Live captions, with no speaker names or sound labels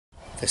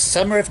The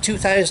summer of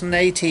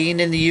 2018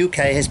 in the UK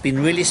has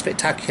been really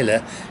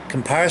spectacular.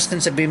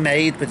 Comparisons have been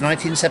made with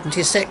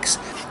 1976.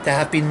 There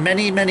have been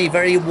many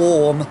very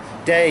warm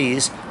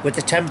days where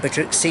the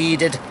temperature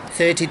exceeded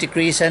 30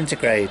 degrees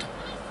centigrade.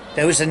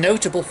 There was a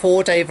notable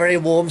 4-day very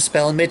warm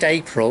spell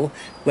mid-April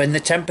when the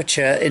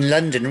temperature in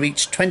London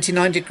reached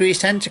 29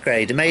 degrees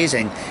centigrade.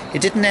 Amazing.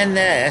 It didn't end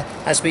there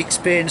as we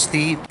experienced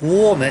the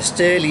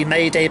warmest early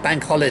May Day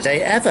bank holiday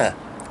ever.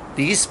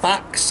 These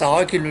facts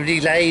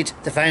arguably laid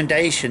the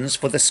foundations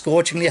for the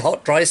scorchingly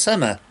hot dry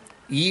summer.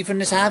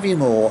 Even at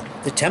Aviemore,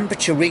 the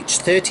temperature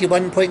reached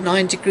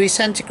 31.9 degrees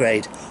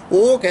centigrade.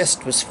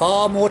 August was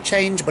far more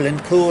changeable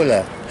and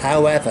cooler.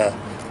 However,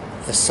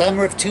 the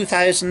summer of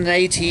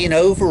 2018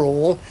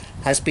 overall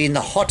has been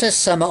the hottest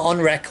summer on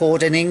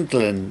record in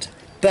England,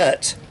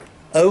 but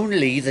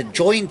only the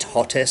joint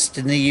hottest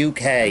in the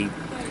UK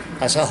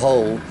as a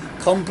whole,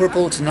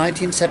 comparable to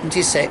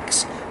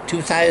 1976,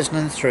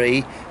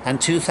 2003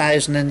 and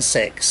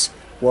 2006.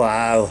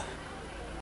 Wow.